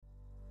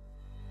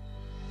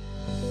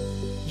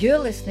You're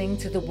listening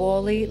to the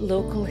Whalley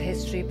Local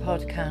History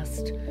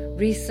Podcast,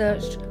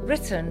 researched,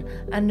 written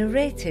and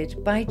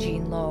narrated by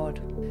Jean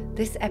Lord.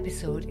 This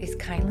episode is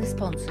kindly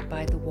sponsored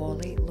by the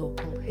Whalley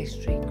Local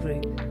History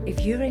Group.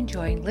 If you're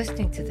enjoying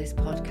listening to this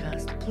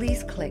podcast,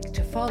 please click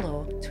to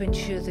follow to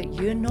ensure that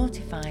you're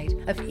notified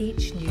of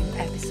each new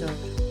episode.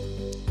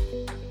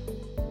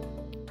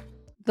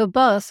 The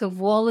birth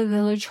of Whalley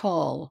Village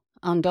Hall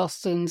and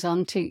Austin's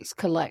Antiques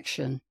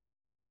Collection.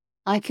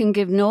 I can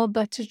give no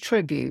better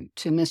tribute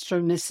to Mr.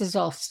 and Mrs.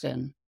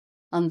 Austin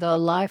and their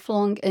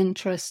lifelong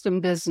interest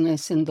and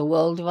business in the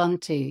world of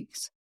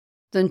antiques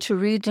than to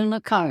read an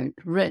account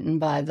written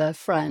by their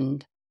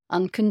friend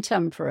and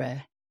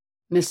contemporary,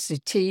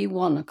 Mr. T.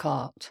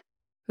 Wonnacott,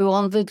 who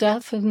on the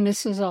death of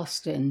Mrs.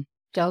 Austin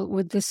dealt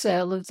with the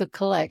sale of the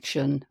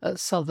collection at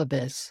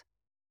Sotheby's.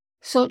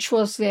 Such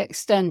was the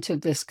extent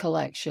of this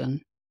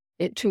collection.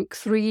 It took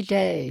 3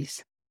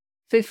 days,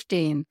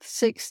 15th,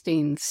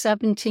 16th,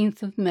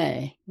 17th of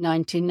May,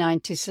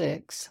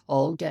 1996,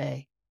 all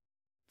day.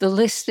 The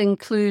list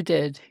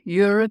included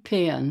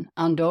European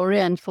and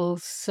Oriental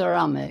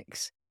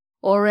ceramics,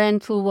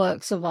 Oriental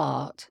works of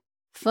art,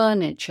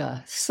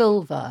 furniture,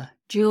 silver,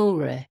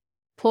 jewellery,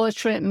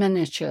 portrait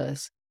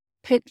miniatures,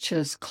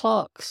 pictures,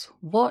 clocks,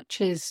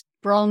 watches,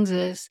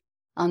 bronzes,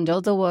 and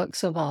other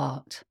works of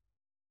art.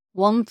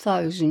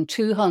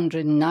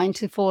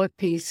 1,294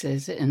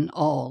 pieces in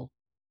all.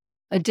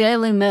 A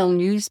Daily Mail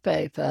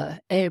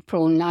newspaper,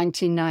 April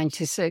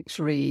 1996,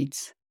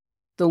 reads,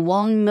 "The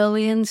 1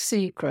 million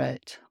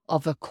secret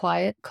of a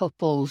quiet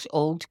couple's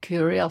old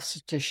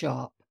curiosity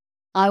shop."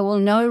 I will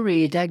now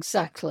read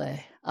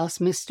exactly as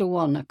Mr.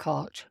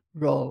 Wonnacott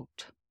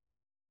wrote.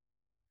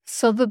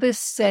 Sotheby's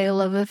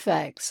sale of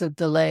effects of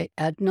the late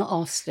Edna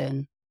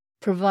Austin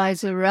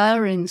provides a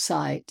rare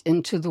insight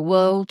into the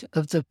world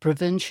of the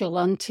provincial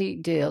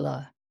antique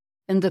dealer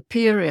in the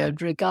period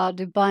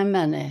regarded by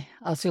many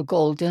as a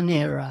golden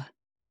era.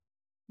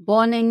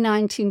 Born in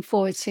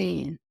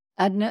 1914,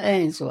 Edna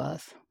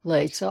Ainsworth,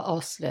 later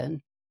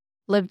Austin,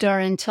 lived her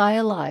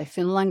entire life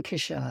in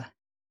Lancashire,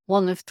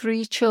 one of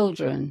 3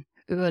 children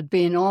who had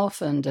been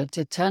orphaned at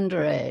a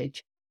tender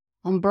age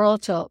and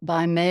brought up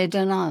by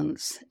maiden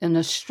aunts in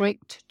a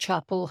strict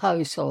chapel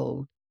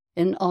household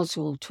in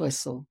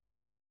Oswaldtwistle.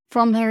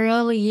 From her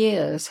early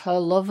years, her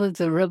love of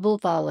the Ribble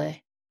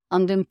Valley,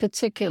 and in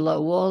particular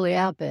Whalley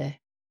Abbey,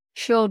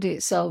 showed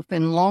itself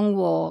in long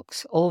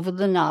walks over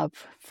the nab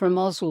from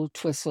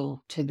Oswaldtwistle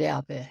to the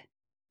Abbey.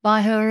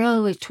 By her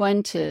early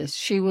 20s,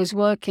 she was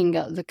working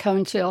at the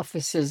county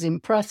offices in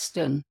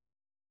Preston,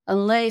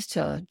 and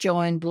later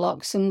joined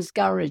Loxham's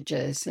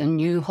Garages in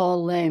New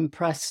Hall Lane,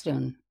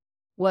 Preston,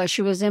 where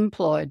she was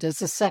employed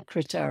as a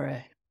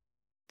secretary.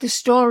 The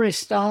story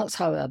starts,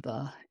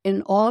 however,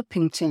 in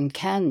Orpington,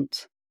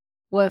 Kent,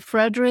 where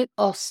Frederick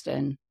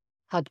Austin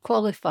had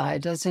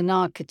qualified as an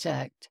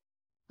architect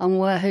and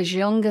where his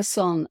younger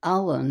son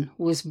Alan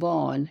was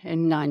born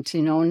in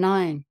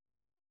 1909.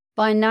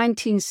 By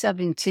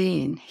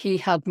 1917, he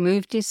had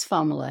moved his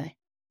family,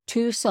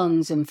 2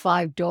 sons and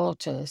 5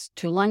 daughters,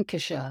 to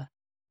Lancashire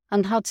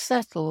and had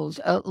settled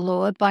at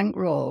Lower Bank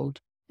Road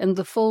in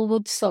the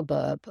Fulwood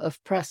suburb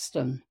of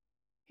Preston.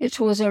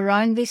 It was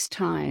around this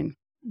time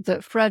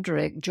that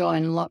Frederick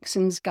joined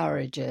Loxham's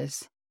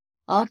Garages,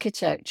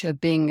 architecture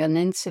being an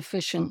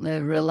insufficiently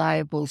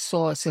reliable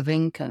source of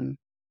income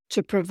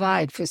to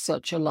provide for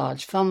such a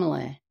large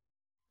family,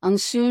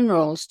 and soon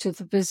rose to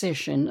the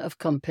position of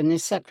company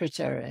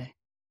secretary,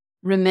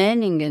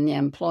 remaining in the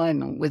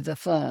employment with the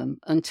firm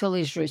until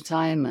his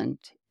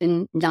retirement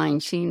in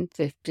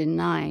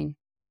 1959.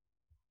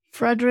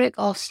 Frederick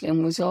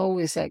Austin was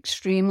always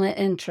extremely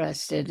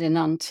interested in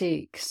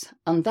antiques,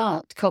 and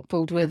that,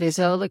 coupled with his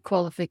early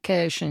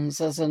qualifications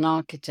as an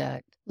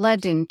architect,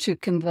 led him to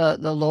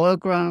convert the lower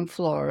ground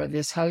floor of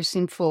his house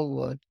in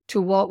Fulwood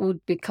to what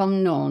would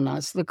become known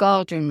as the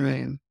garden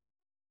room,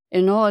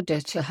 in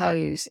order to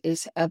house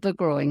his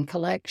ever-growing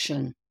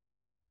collection.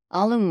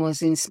 Alan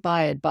was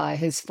inspired by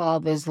his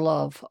father's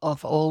love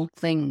of old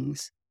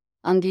things,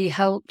 and he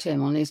helped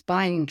him on his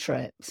buying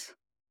trips.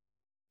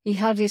 He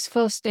had his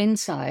first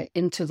insight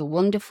into the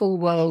wonderful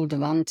world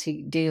of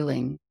antique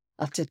dealing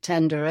at a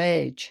tender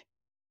age.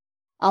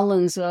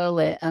 Alan's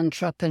early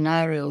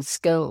entrepreneurial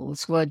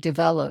skills were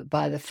developed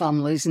by the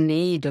family's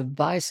need of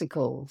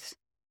bicycles.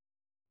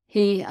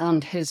 He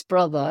and his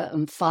brother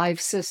and 5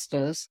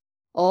 sisters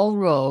all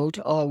rode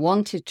or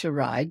wanted to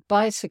ride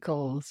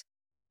bicycles,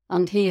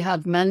 and he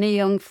had many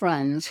young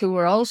friends who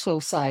were also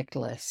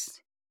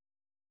cyclists.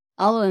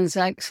 Alan's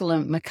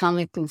excellent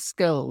mechanical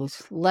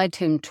skills led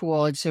him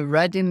towards a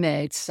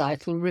ready-made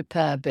cycle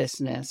repair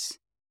business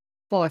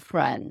for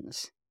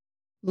friends,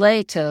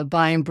 later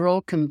buying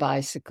broken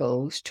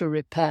bicycles to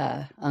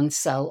repair and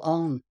sell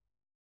on.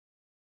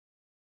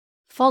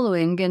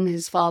 Following in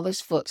his father's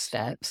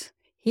footsteps,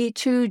 he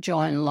too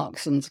joined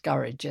Loxham's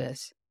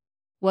Garages,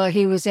 where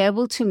he was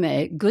able to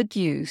make good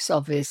use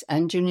of his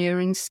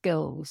engineering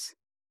skills,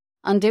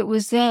 and it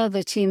was there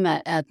that he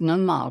met Edna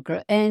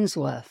Margaret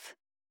Ainsworth.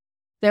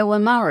 They were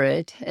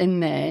married in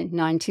May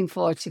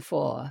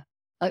 1944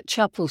 at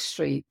Chapel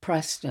Street,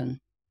 Preston.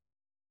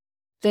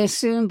 They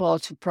soon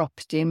bought a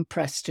property in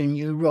Preston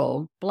New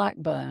Road,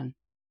 Blackburn,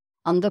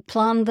 and the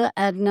plan that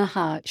Edna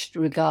hatched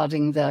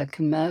regarding their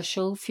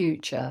commercial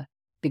future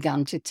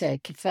began to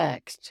take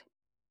effect.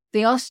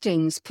 The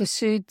Austins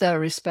pursued their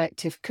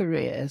respective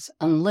careers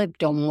and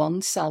lived on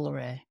one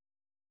salary.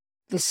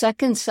 The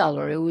second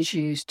salary was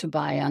used to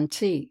buy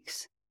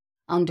antiques,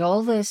 and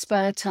all their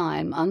spare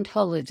time and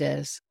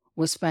holidays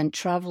were spent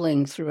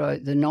travelling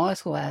throughout the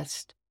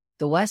Northwest,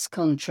 the West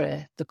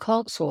Country, the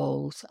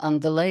Cotswolds,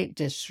 and the Lake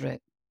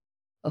District,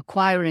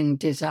 acquiring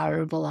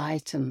desirable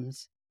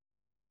items.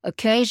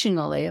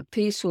 Occasionally, a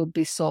piece would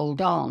be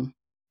sold on,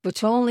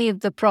 but only if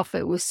the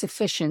profit was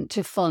sufficient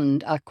to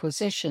fund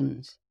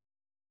acquisitions.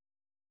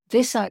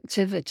 This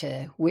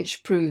activity,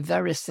 which proved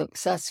very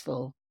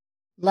successful,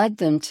 led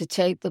them to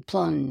take the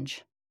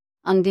plunge,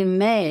 and in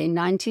May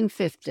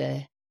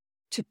 1950,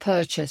 to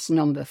purchase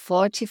number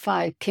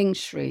 45 King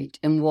Street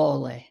in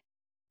Whalley,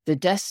 the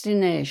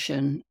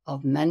destination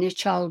of many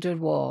childhood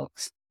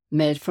walks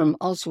made from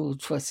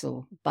Oswald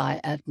Twistle by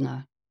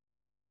Edna.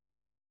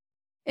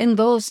 In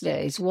those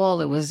days,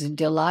 Whalley was a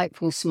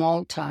delightful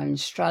small town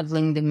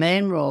straddling the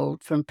main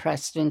road from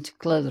Preston to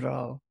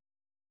Clitheroe,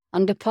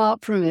 and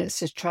apart from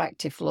its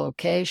attractive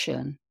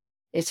location,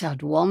 it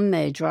had one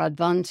major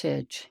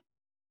advantage,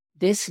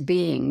 this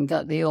being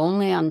that the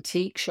only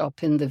antique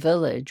shop in the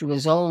village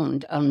was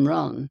owned and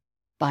run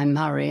by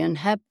Marian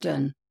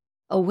Hebden,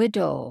 a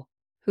widow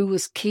who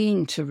was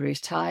keen to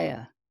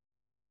retire.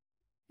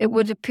 It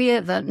would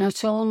appear that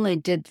not only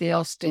did the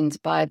Austins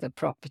buy the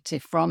property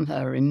from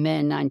her in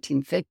May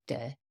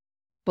 1950,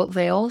 but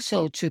they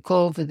also took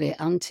over the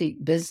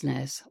antique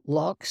business,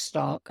 lock,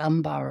 stock,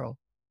 and barrel.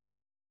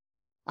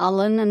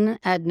 Alan and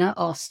Edna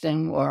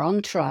Austin were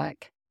on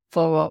track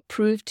for what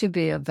proved to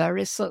be a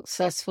very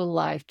successful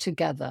life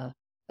together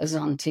as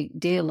antique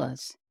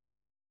dealers.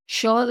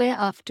 Shortly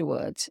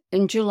afterwards,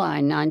 in July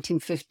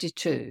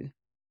 1952,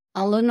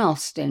 Alan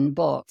Austin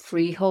bought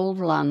freehold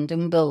land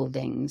and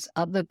buildings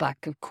at the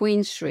back of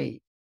Queen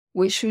Street,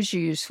 which was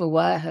used for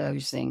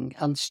warehousing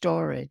and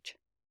storage.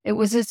 It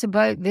was at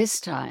about this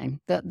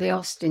time that the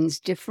Austins'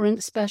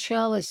 different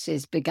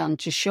specialities began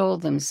to show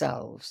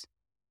themselves.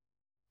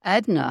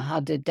 Edna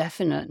had a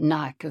definite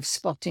knack of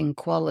spotting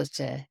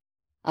quality,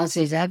 as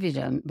is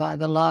evident by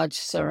the large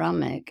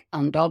ceramic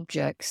and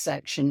objects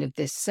section of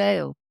this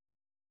sale.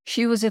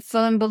 She was a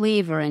firm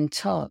believer in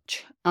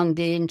touch and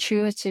the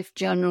intuitive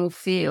general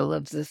feel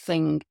of the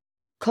thing,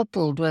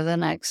 coupled with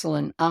an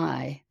excellent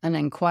eye and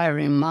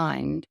inquiring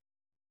mind,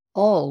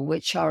 all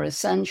which are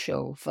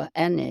essential for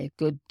any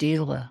good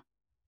dealer.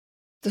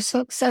 The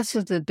success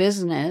of the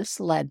business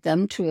led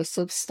them to a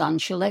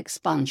substantial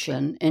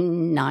expansion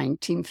in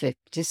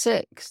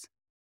 1956,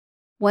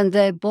 when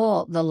they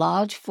bought the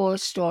large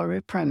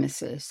 4-storey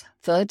premises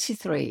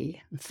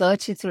 33 and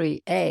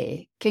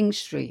 33A King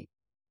Street,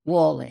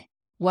 Whalley,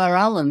 where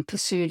Alan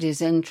pursued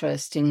his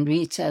interest in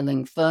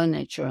retailing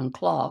furniture and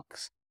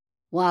clocks,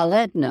 while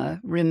Edna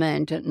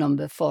remained at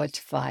number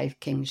 45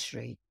 King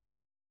Street,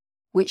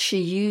 which she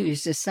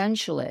used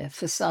essentially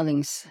for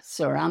selling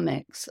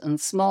ceramics and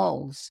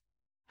smalls.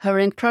 Her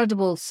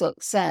incredible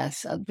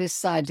success at this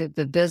side of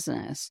the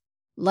business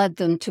led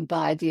them to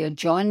buy the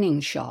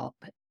adjoining shop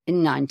in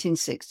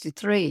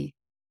 1963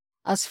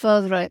 as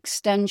further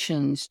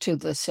extensions to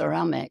the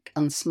ceramic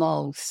and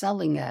small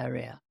selling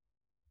area.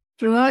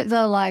 Throughout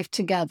their life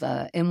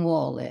together in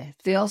Whalley,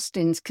 the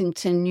Austins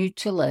continued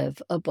to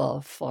live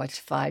above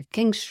 45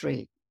 King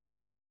Street.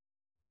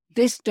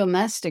 This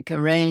domestic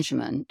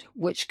arrangement,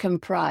 which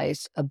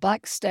comprised a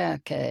back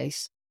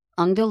staircase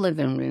and a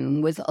living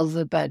room with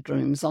other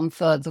bedrooms on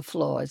further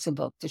floors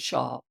above the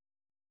shop,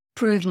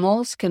 proved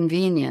most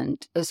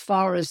convenient as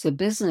far as the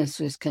business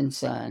was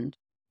concerned,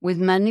 with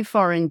many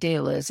foreign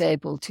dealers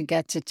able to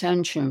get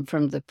attention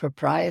from the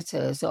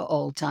proprietors at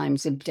all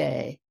times of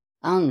day,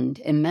 and,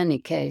 in many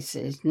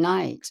cases,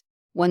 night,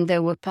 when they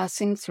were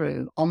passing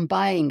through on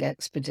buying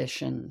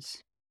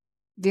expeditions.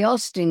 The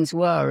Austins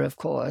were, of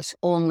course,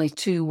 only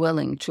too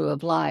willing to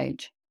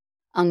oblige,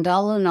 and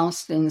Alan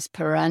Austin's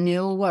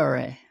perennial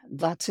worry,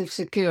 that of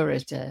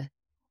security,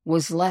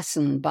 was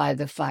lessened by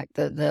the fact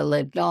that they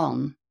lived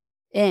on,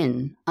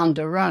 in, and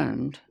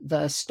around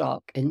their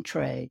stock in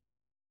trade.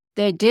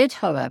 They did,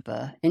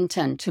 however,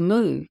 intend to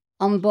move,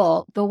 and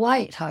bought the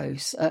White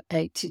House at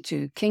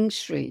 82 King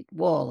Street,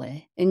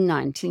 Whalley, in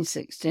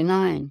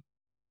 1969.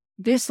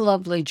 This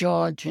lovely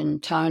Georgian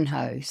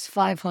townhouse,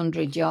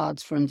 500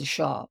 yards from the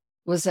shop,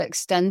 was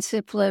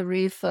extensively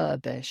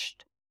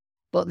refurbished,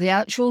 but the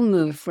actual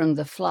move from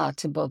the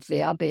flat above the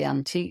Abbey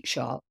Antique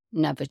Shop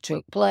never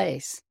took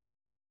place.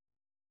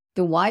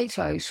 The White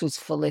House was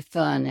fully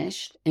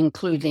furnished,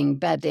 including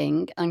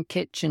bedding and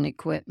kitchen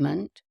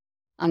equipment,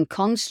 and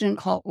constant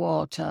hot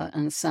water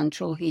and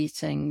central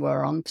heating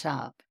were on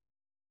tap.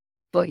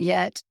 But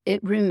yet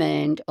it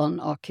remained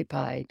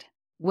unoccupied,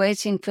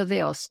 waiting for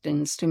the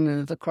Austins to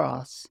move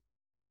across.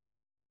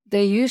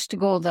 They used to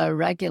go there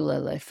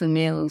regularly for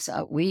meals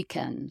at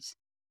weekends,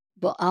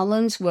 but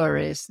Alan's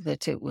worries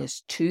that it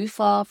was too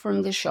far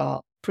from the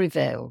shop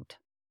prevailed,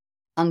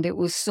 and it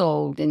was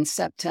sold in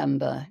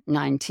September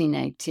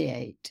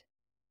 1988.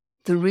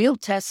 The real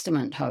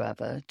testament,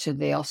 however, to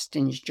the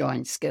Austins'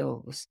 joint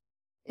skills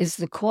is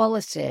the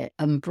quality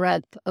and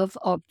breadth of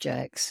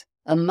objects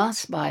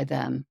amassed by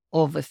them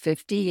over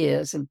 50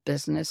 years of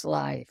business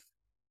life.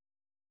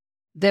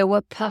 They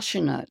were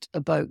passionate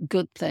about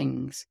good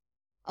things,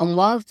 and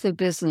whilst the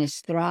business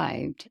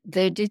thrived,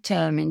 they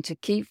determined to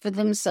keep for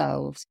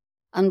themselves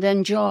and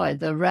enjoy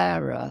the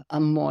rarer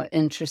and more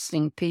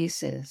interesting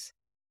pieces,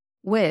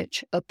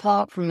 which,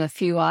 apart from a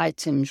few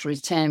items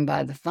retained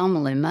by the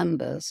family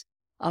members,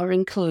 are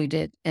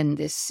included in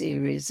this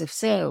series of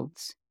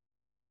sales.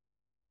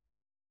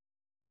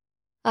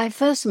 I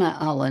first met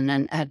Alan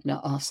and Edna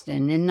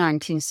Austin in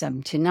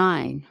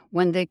 1979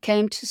 when they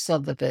came to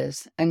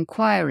Sotheby's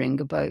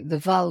inquiring about the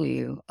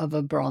value of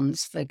a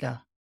bronze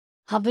figure.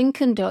 Having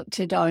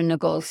conducted our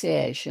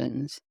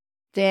negotiations,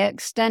 they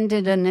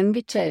extended an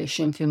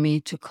invitation for me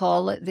to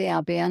call at the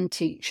Abbey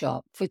Antique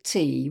Shop for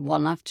tea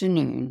one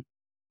afternoon,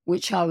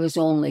 which I was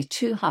only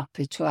too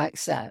happy to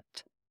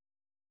accept.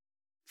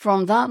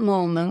 From that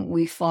moment,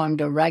 we formed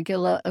a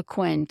regular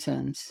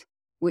acquaintance,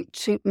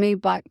 which took me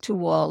back to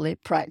Whalley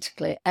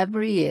practically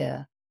every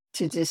year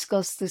to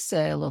discuss the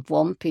sale of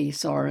one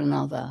piece or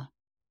another.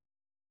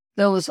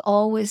 There was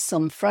always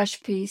some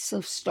fresh piece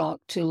of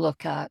stock to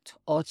look at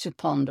or to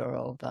ponder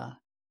over.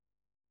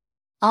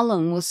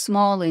 Alan was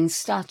small in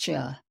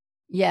stature,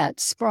 yet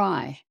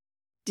spry,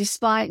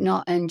 despite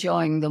not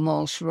enjoying the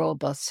most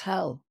robust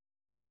health.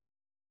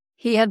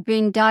 He had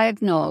been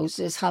diagnosed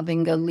as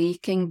having a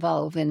leaking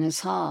valve in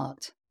his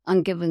heart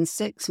and given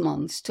 6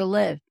 months to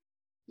live,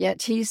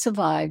 yet he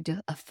survived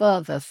a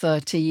further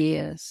 30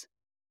 years,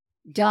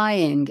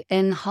 dying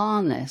in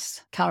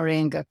harness,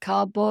 carrying a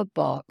cardboard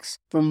box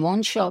from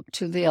one shop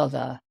to the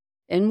other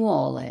in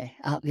Whalley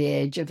at the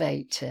age of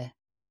 80.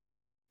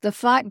 The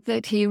fact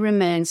that he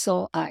remained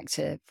so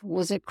active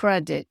was a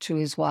credit to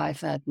his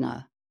wife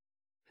Edna,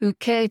 who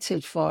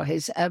catered for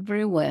his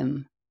every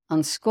whim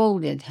and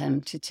scolded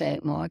him to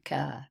take more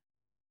care.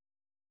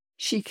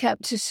 She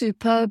kept a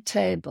superb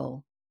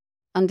table,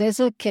 and as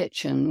her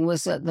kitchen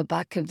was at the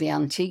back of the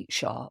antique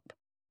shop,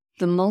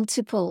 the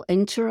multiple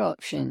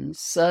interruptions,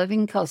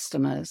 serving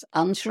customers,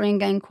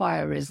 answering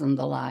enquiries and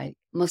the like,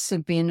 must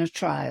have been a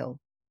trial,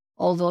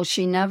 although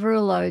she never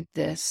allowed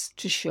this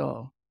to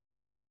show.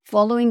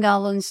 Following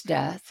Alan's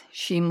death,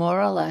 she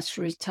more or less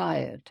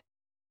retired,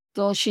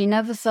 though she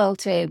never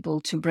felt able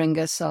to bring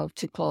herself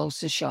to close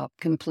the shop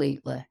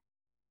completely.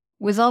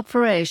 With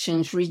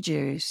operations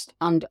reduced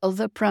and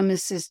other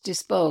premises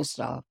disposed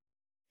of,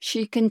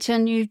 she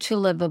continued to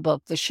live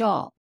above the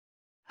shop.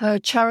 Her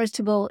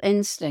charitable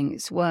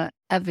instincts were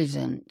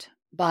evident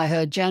by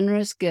her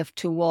generous gift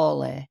to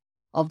Whalley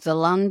of the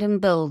land and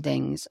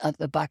buildings at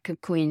the back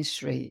of Queen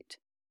Street,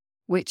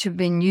 which have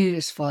been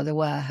used for the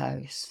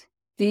warehouse.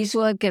 These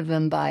were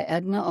given by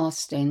Edna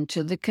Austin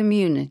to the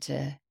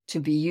community to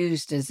be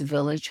used as a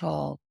village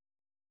hall,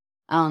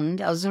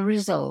 and as a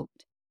result,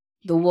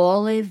 the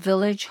Whalley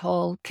Village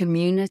Hall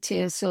Community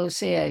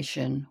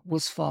Association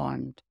was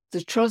formed.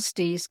 The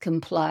trustees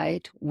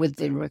complied with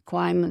the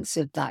requirements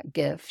of that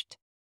gift,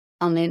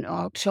 and in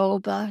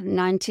October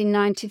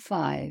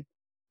 1995,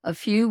 a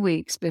few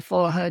weeks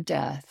before her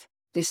death,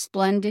 this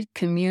splendid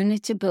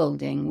community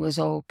building was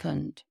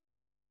opened.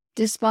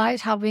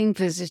 Despite having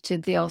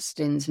visited the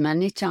Austins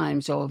many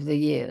times over the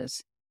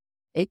years,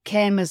 it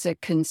came as a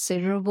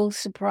considerable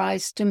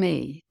surprise to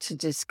me to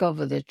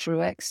discover the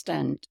true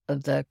extent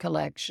of their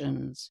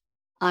collections.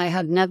 I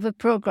had never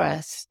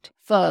progressed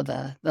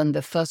further than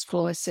the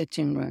first-floor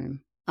sitting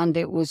room, and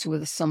it was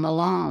with some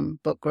alarm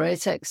but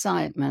great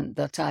excitement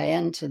that I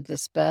entered the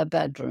spare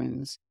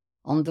bedrooms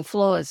on the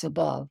floors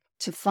above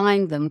to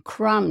find them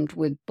crammed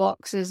with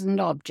boxes and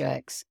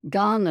objects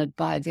garnered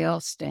by the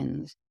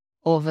Austins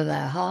over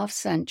their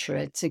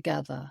half-century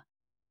together.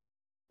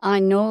 I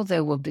know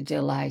they will be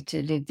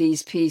delighted if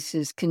these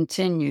pieces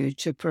continue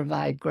to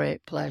provide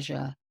great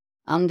pleasure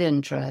and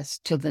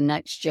interest to the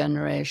next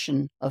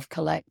generation of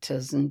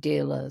collectors and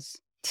dealers.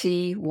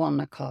 T.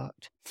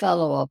 Wonnacott,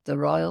 Fellow of the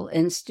Royal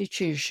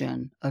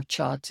Institution of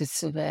Chartered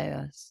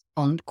Surveyors.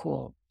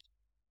 Unquote.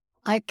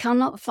 I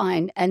cannot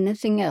find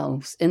anything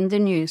else in the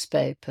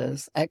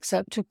newspapers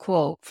except a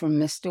quote from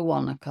Mr.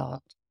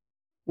 Wonnacott,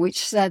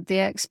 which said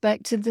they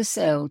expected the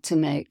sale to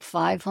make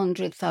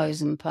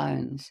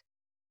 £500,000,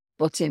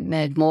 but it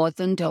made more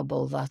than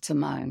double that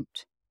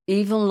amount.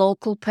 Even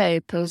local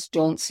papers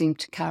don't seem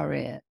to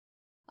carry it.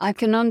 I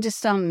can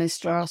understand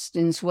Mr.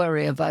 Austin's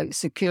worry about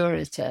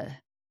security.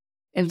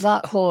 If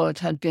that hoard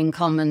had been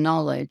common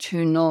knowledge,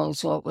 who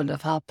knows what would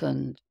have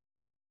happened.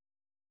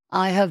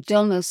 I have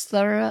done as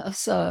thorough a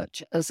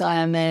search as I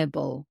am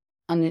able,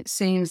 and it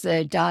seems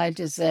they died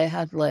as they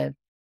had lived,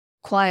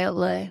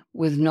 quietly,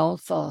 with no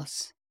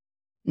fuss.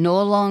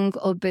 No long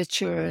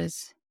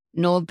obituaries,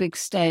 no big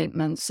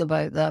statements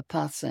about their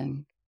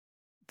passing.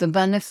 The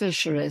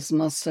beneficiaries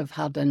must have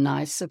had a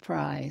nice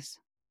surprise.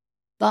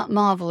 That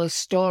marvellous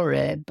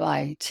story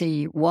by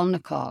T.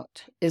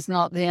 Wonnacott is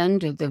not the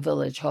end of the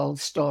Village Hall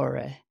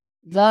story.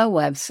 Their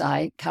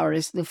website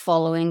carries the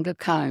following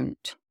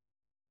account.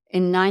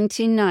 In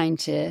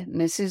 1990,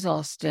 Mrs.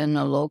 Austin,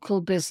 a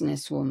local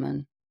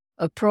businesswoman,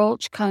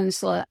 approached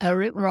Councillor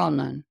Eric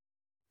Ronan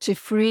to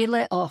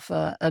freely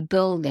offer a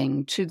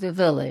building to the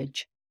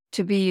village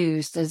to be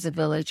used as a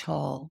village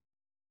hall.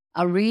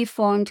 A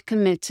reformed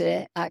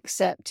committee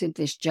accepted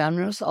this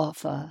generous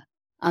offer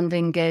and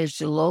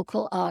engaged a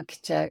local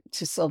architect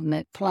to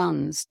submit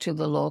plans to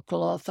the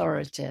local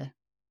authority.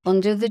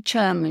 Under the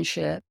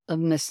chairmanship of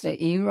Mr.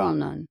 E.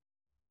 Ronan,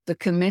 the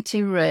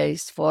committee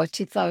raised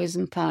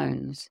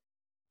 £40,000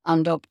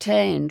 and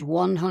obtained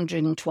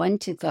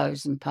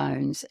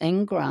 £120,000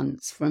 in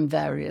grants from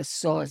various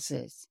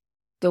sources.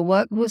 The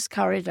work was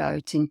carried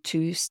out in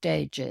 2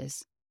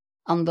 stages,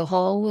 and the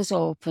hall was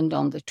opened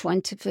on the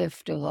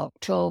 25th of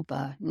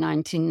October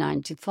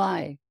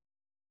 1995.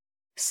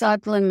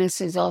 Sadly,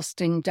 Mrs.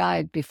 Austin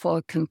died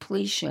before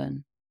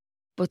completion,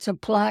 but a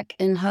plaque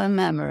in her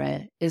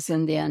memory is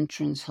in the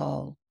entrance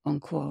hall,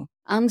 unquote.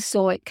 And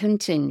so it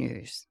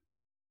continues.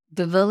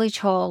 The village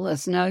hall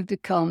has now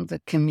become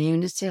the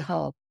community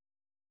hub.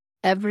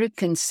 Every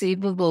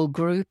conceivable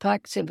group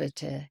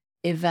activity,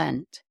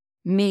 event,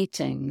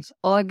 meetings,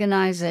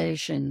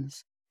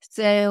 organizations,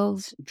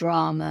 sales,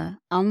 drama,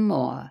 and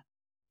more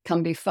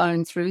can be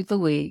found through the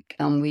week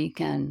and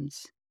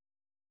weekends.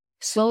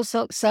 So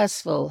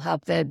successful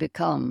have they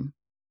become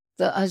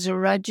that as a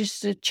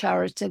registered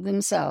charity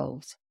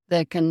themselves,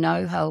 they can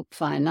now help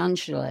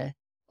financially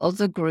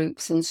other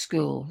groups and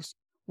schools,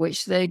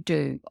 which they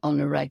do on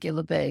a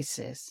regular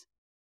basis.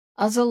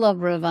 As a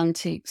lover of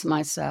antiques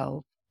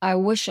myself, I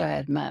wish I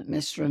had met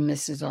Mr. and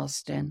Mrs.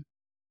 Austin.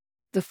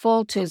 The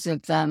photos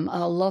of them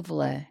are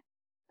lovely,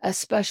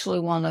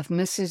 especially one of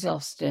Mrs.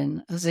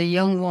 Austin as a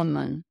young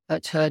woman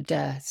at her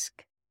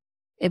desk.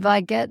 If I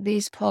get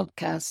these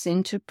podcasts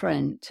into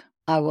print,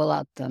 I will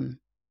add them.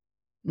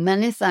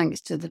 Many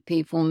thanks to the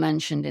people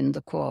mentioned in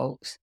the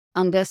quotes,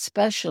 and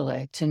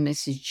especially to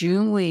Mrs.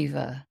 June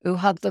Weaver, who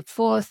had the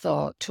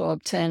forethought to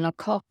obtain a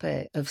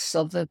copy of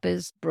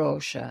Sotheby's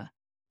brochure,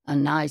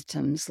 an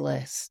items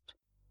list.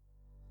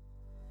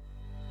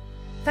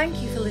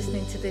 Thank you for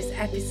listening to this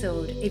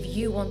episode. If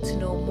you want to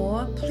know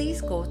more,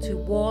 please go to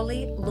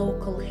Whalley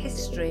Local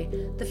History,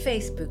 the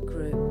Facebook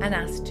group, and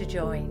ask to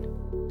join.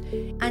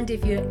 And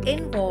if you're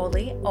in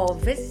Whalley or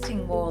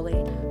visiting Whalley,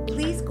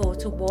 please go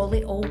to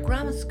Whalley Old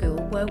Grammar School,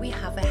 where we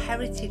have a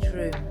heritage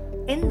room.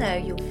 In there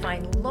you'll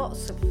find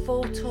lots of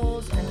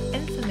photos and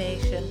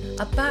information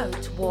about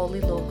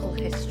Whalley local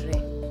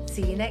history.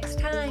 See you next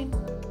time.